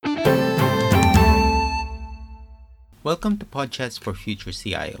Welcome to Podchats for Future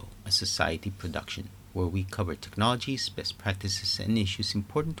CIO, a society production where we cover technologies, best practices, and issues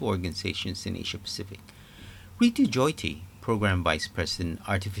important to organizations in Asia Pacific. Ritu Joyti, Program Vice President,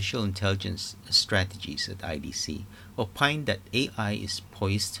 Artificial Intelligence Strategies at IDC, opined that AI is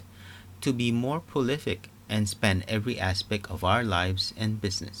poised to be more prolific and span every aspect of our lives and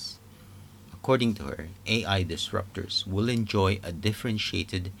business. According to her, AI disruptors will enjoy a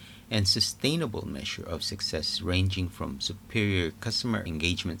differentiated and sustainable measure of success ranging from superior customer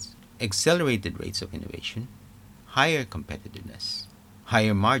engagements, accelerated rates of innovation, higher competitiveness,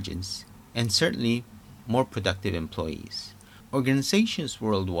 higher margins, and certainly more productive employees. Organizations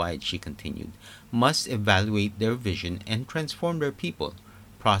worldwide, she continued, must evaluate their vision and transform their people,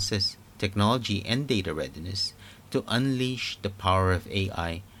 process, technology, and data readiness to unleash the power of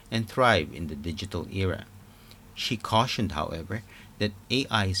AI and thrive in the digital era. She cautioned, however, that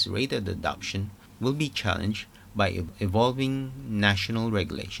AI's rate of adoption will be challenged by evolving national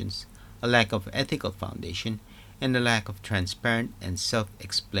regulations, a lack of ethical foundation, and a lack of transparent and self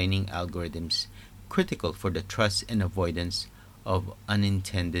explaining algorithms critical for the trust and avoidance of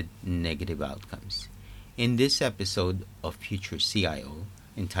unintended negative outcomes. In this episode of Future CIO,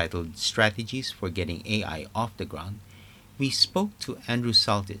 entitled Strategies for Getting AI Off the Ground, we spoke to Andrew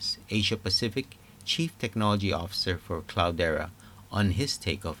Saltis, Asia Pacific Chief Technology Officer for Cloudera, on his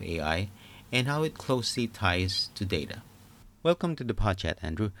take of AI and how it closely ties to data. Welcome to the podcast,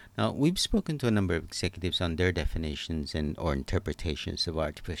 Andrew. Now, we've spoken to a number of executives on their definitions and or interpretations of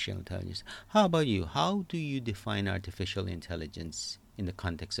artificial intelligence. How about you? How do you define artificial intelligence in the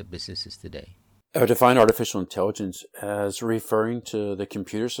context of businesses today? I would define artificial intelligence as referring to the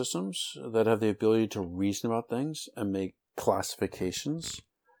computer systems that have the ability to reason about things and make classifications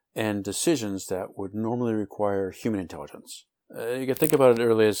and decisions that would normally require human intelligence. You can think about it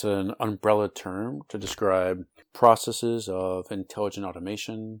really as an umbrella term to describe processes of intelligent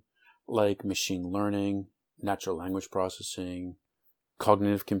automation like machine learning, natural language processing,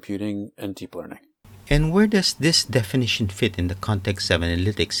 cognitive computing, and deep learning. And where does this definition fit in the context of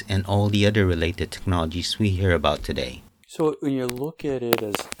analytics and all the other related technologies we hear about today? So when you look at it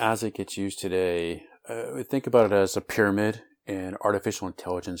as it gets used today, think about it as a pyramid and artificial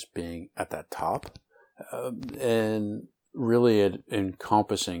intelligence being at that top. And really it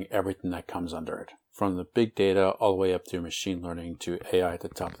encompassing everything that comes under it, from the big data all the way up through machine learning to AI at the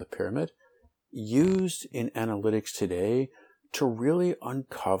top of the pyramid, used in analytics today to really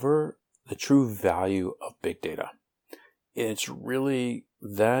uncover the true value of big data. It's really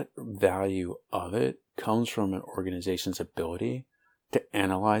that value of it comes from an organization's ability to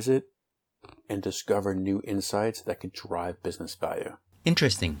analyze it and discover new insights that could drive business value.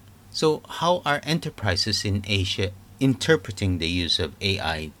 Interesting. So, how are enterprises in Asia interpreting the use of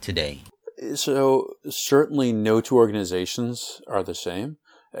AI today? So, certainly no two organizations are the same,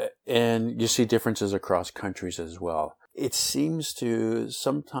 and you see differences across countries as well. It seems to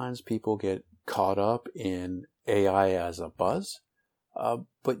sometimes people get caught up in AI as a buzz,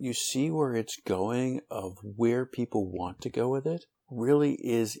 but you see where it's going, of where people want to go with it really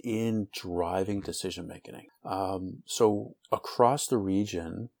is in driving decision making. So across the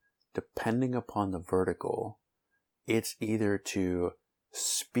region, depending upon the vertical, it's either to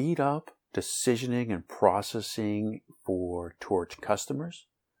speed up decisioning and processing towards customers.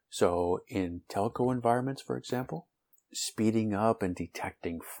 So in telco environments, for example, speeding up and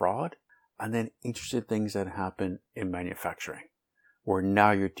detecting fraud, and then interesting things that happen in manufacturing, where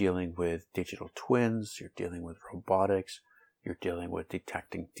now you're dealing with digital twins, you're dealing with robotics, you're dealing with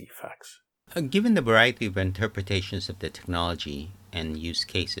detecting defects. Given the variety of interpretations of the technology and use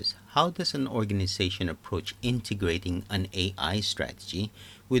cases, how does an organization approach integrating an AI strategy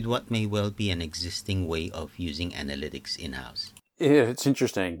with what may well be an existing way of using analytics in-house? Yeah, it's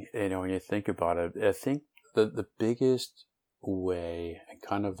interesting, when you think about it. I think the biggest way and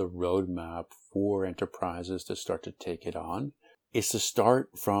kind of the roadmap for enterprises to start to take it on is to start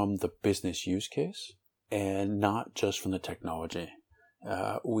from the business use case and not just from the technology.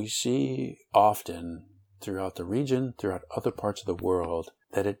 We see often throughout the region, throughout other parts of the world,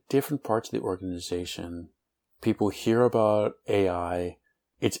 that at different parts of the organization, people hear about AI,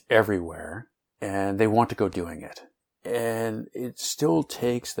 it's everywhere, and they want to go doing it. And it still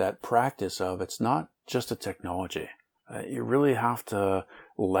takes that practice of, it's not just a technology. You really have to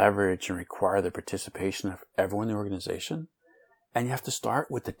leverage and require the participation of everyone in the organization. And you have to start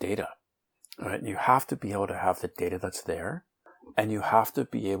with the data. Right? You have to be able to have the data that's there. And you have to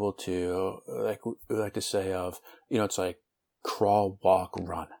be able to, like we like to say it's like crawl, walk,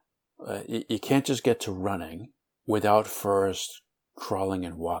 run. You can't just get to running without first crawling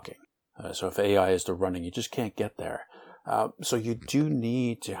and walking. So if AI is the running, you just can't get there. So you do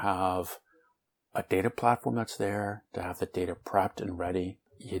need to have a data platform that's there, to have the data prepped and ready.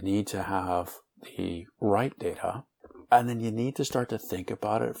 You need to have the right data. And then you need to start to think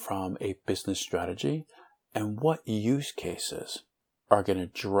about it from a business strategy and what use cases are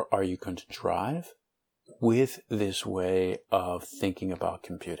you going to drive with this way of thinking about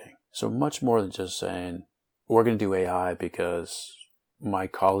computing. So much more than just saying, we're going to do AI because my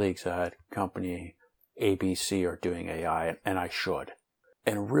colleagues at company ABC are doing AI and I should.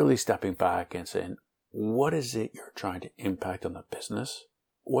 And really stepping back and saying, what is it you're trying to impact on the business?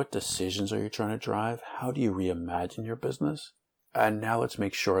 What decisions are you trying to drive? How do you reimagine your business? And now let's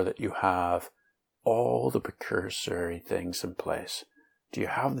make sure that you have all the precursory things in place. Do you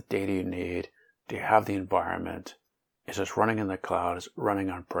have the data you need? Do you have the environment? Is this running in the cloud? Is it running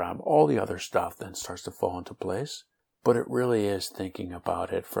on-prem? All the other stuff then starts to fall into place. But it really is thinking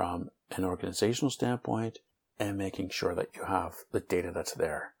about it from an organizational standpoint and making sure that you have the data that's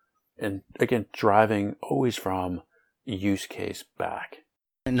there. And again, driving always from use case back.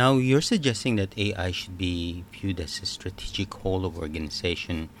 Now, you're suggesting that AI should be viewed as a strategic whole of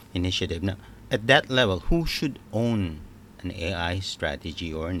organization initiative. Now, at that level, who should own an AI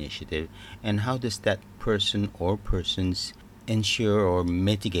strategy or initiative, and how does that person or persons ensure or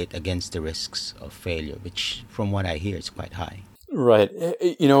mitigate against the risks of failure, which, from what I hear, is quite high? Right.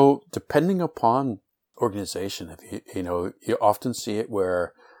 Depending upon organization, you often see it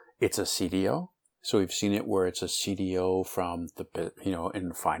where it's a CDO. So we've seen it where it's a CDO from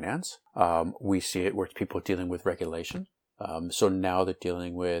in finance. We see it where it's people dealing with regulation. So now they're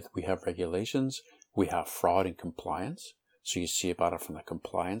we have regulations, we have fraud and compliance. So you see about it from the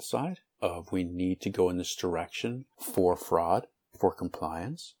compliance side of we need to go in this direction for fraud, for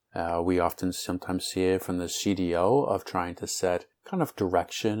compliance. We often sometimes see it from the CDO of trying to set kind of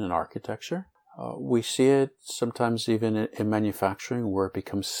direction and architecture. We see it sometimes even in manufacturing where it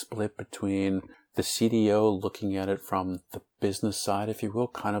becomes split between the CDO looking at it from the business side, if you will,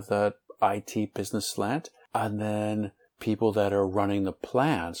 kind of that IT business slant, and then people that are running the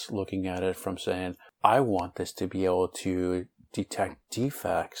plants looking at it from saying, I want this to be able to detect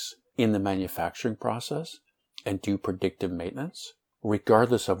defects in the manufacturing process and do predictive maintenance,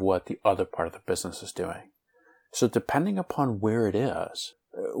 regardless of what the other part of the business is doing. So depending upon where it is,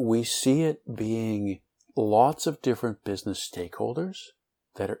 we see it being lots of different business stakeholders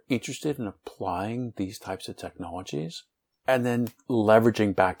that are interested in applying these types of technologies and then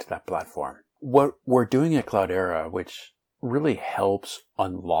leveraging back to that platform. What we're doing at Cloudera, which really helps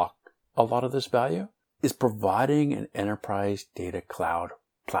unlock a lot of this value, is providing an enterprise data cloud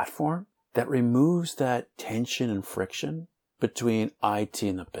platform that removes that tension and friction between IT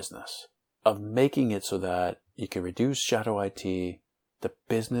and the business, of making it so that you can reduce shadow IT, the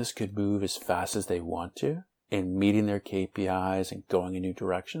business could move as fast as they want to in meeting their KPIs and going in new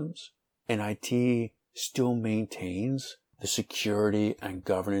directions, and IT still maintains the security and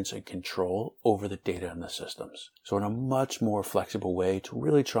governance and control over the data and the systems. So in a much more flexible way to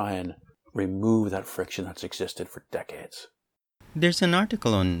really try and remove that friction that's existed for decades. There's an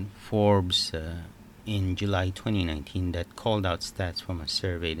article on Forbes in July 2019 that called out stats from a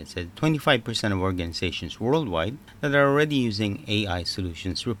survey that said 25% of organizations worldwide that are already using AI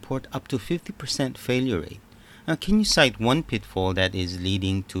solutions report up to 50% failure rate. Now, can you cite one pitfall that is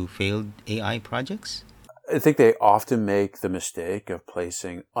leading to failed AI projects? I think they often make the mistake of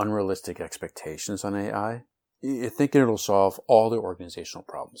placing unrealistic expectations on AI. You're thinking it'll solve all their organizational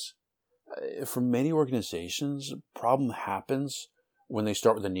problems. For many organizations, the problem happens when they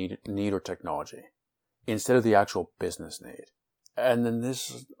start with a need or technology instead of the actual business need. And then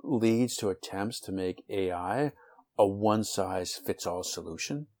this leads to attempts to make AI a one-size-fits-all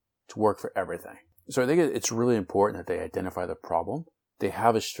solution to work for everything. So I think it's really important that they identify the problem. They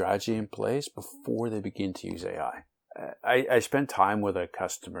have a strategy in place before they begin to use AI. I spent time with a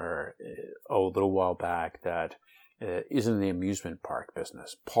customer a little while back that is in the amusement park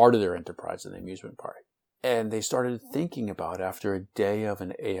business, part of their enterprise in the amusement park. And they started thinking about, after a day of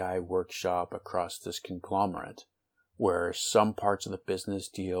an AI workshop across this conglomerate, where some parts of the business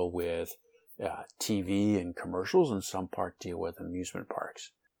deal with TV and commercials and some part deal with amusement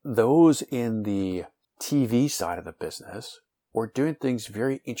parks. Those in the TV side of the business were doing things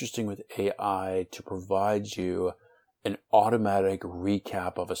very interesting with AI to provide you an automatic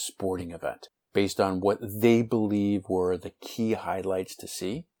recap of a sporting event based on what they believe were the key highlights to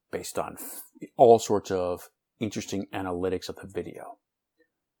see, based on all sorts of interesting analytics of the video.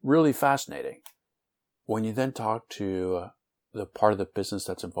 Really fascinating. When you then talk to the part of the business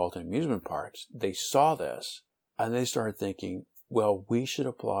that's involved in amusement parks, they saw this and they started thinking, well, we should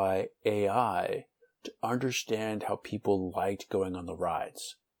apply AI to understand how people liked going on the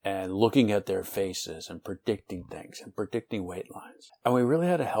rides and looking at their faces and predicting things and predicting wait lines. And we really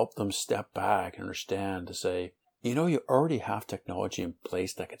had to help them step back and understand to say, you already have technology in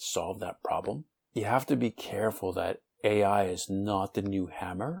place that could solve that problem. You have to be careful that AI is not the new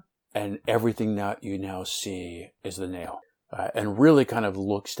hammer and everything that you now see is the nail. And really kind of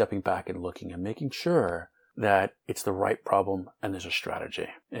stepping back and looking and making sure that it's the right problem and there's a strategy.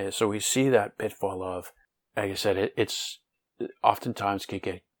 So we see that pitfall of, like I said, it's oftentimes can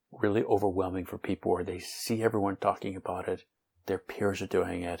get really overwhelming for people where they see everyone talking about it, their peers are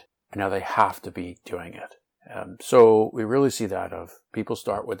doing it, and now they have to be doing it. So we really see that of people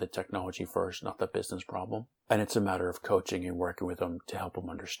start with the technology first, not the business problem. And it's a matter of coaching and working with them to help them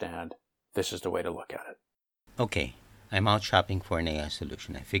understand this is the way to look at it. Okay, I'm out shopping for an AI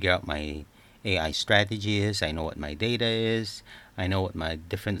solution. I figure out my AI strategy is, I know what my data is, I know what my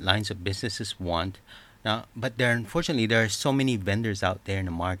different lines of businesses want. Now, but unfortunately, there are so many vendors out there in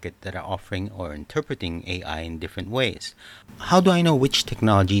the market that are offering or interpreting AI in different ways. How do I know which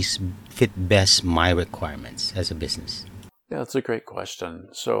technologies fit best my requirements as a business? Yeah, that's a great question.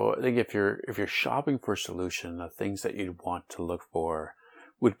 So I think if you're shopping for a solution, the things that you'd want to look for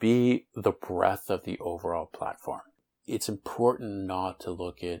would be the breadth of the overall platform. It's important not to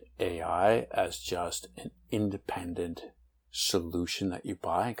look at AI as just an independent solution that you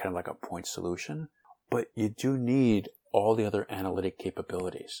buy, kind of like a point solution. But you do need all the other analytic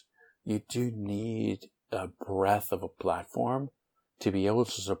capabilities. You do need a breadth of a platform to be able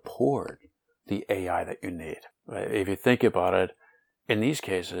to support the AI that you need. Right? If you think about it, in these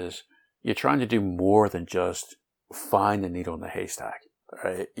cases, you're trying to do more than just find the needle in the haystack.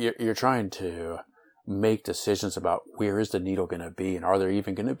 Right? You're trying to make decisions about where is the needle going to be and are there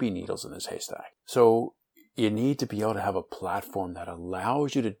even going to be needles in this haystack. So you need to be able to have a platform that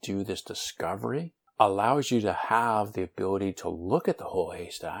allows you to do this discovery, allows you to have the ability to look at the whole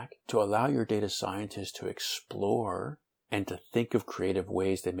haystack, to allow your data scientists to explore and to think of creative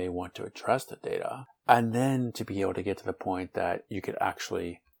ways they may want to address the data, and then to be able to get to the point that you could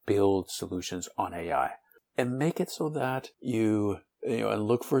actually build solutions on AI and make it so that and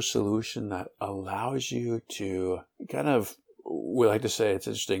look for a solution that allows you to kind of, we like to say it's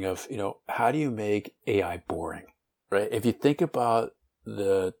interesting of, how do you make AI boring, right? If you think about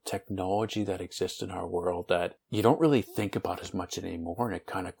the technology that exists in our world that you don't really think about as much anymore and it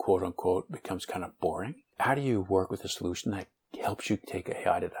kind of quote unquote becomes kind of boring. How do you work with a solution that helps you take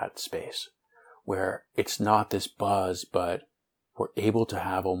AI to that space where it's not this buzz, but we're able to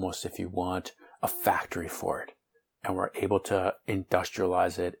have almost, if you want, a factory for it. And we're able to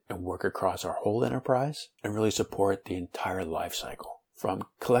industrialize it and work across our whole enterprise and really support the entire life cycle from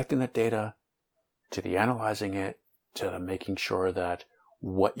collecting the data to the analyzing it to the making sure that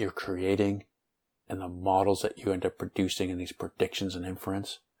what you're creating and the models that you end up producing in these predictions and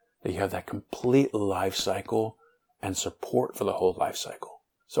inference, that you have that complete life cycle and support for the whole life cycle.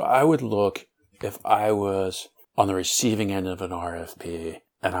 So I would look, if I was on the receiving end of an RFP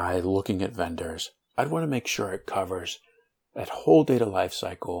and I looking at vendors, I'd want to make sure it covers that whole data life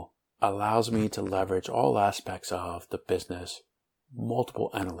cycle, allows me to leverage all aspects of the business,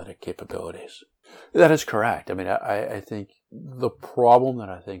 multiple analytic capabilities. That is correct. I mean, I think the problem that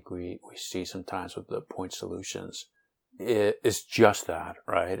I think we see sometimes with the point solutions is just that,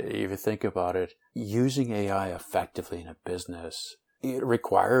 right? If you think about it, using AI effectively in a business, it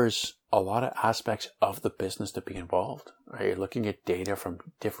requires a lot of aspects of the business to be involved, right? You're looking at data from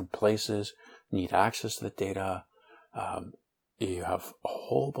different places, need access to the data. You have a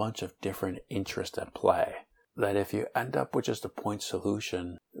whole bunch of different interests at play that if you end up with just a point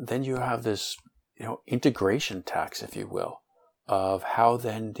solution, then you have this, integration tax, if you will, of how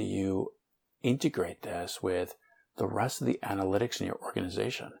then do you integrate this with the rest of the analytics in your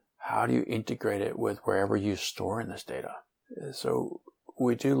organization? How do you integrate it with wherever you store in this data? So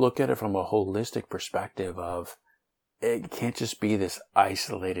we do look at it from a holistic perspective of it can't just be this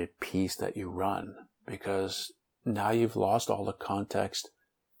isolated piece that you run, because now you've lost all the context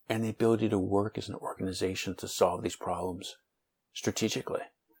and the ability to work as an organization to solve these problems strategically.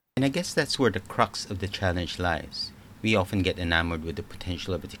 And I guess that's where the crux of the challenge lies. We often get enamored with the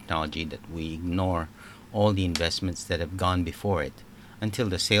potential of a technology that we ignore all the investments that have gone before it until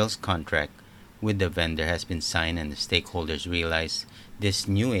the sales contract with the vendor has been signed and the stakeholders realize this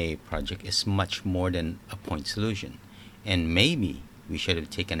new AI project is much more than a point solution. And maybe we should have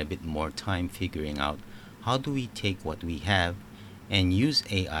taken a bit more time figuring out how do we take what we have and use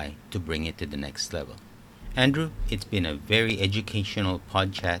AI to bring it to the next level. Andrew, it's been a very educational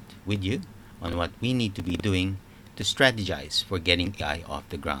pod chat with you on what we need to be doing to to strategize for getting AI off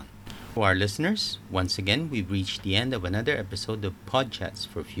the ground. To our listeners, once again, we've reached the end of another episode of Podchats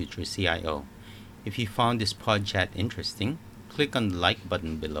for Future CIO. If you found this podchat interesting, click on the like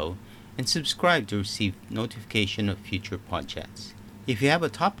button below and subscribe to receive notification of future podchats. If you have a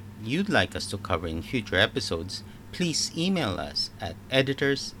topic you'd like us to cover in future episodes, please email us at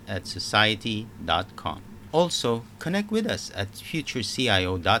editors@society.com. Also, connect with us at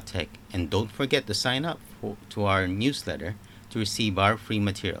futurecio.tech and don't forget to sign up to our newsletter to receive our free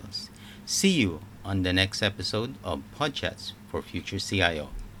materials. See you on the next episode of Podchats for Future CIO.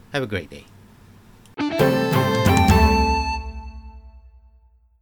 Have a great day.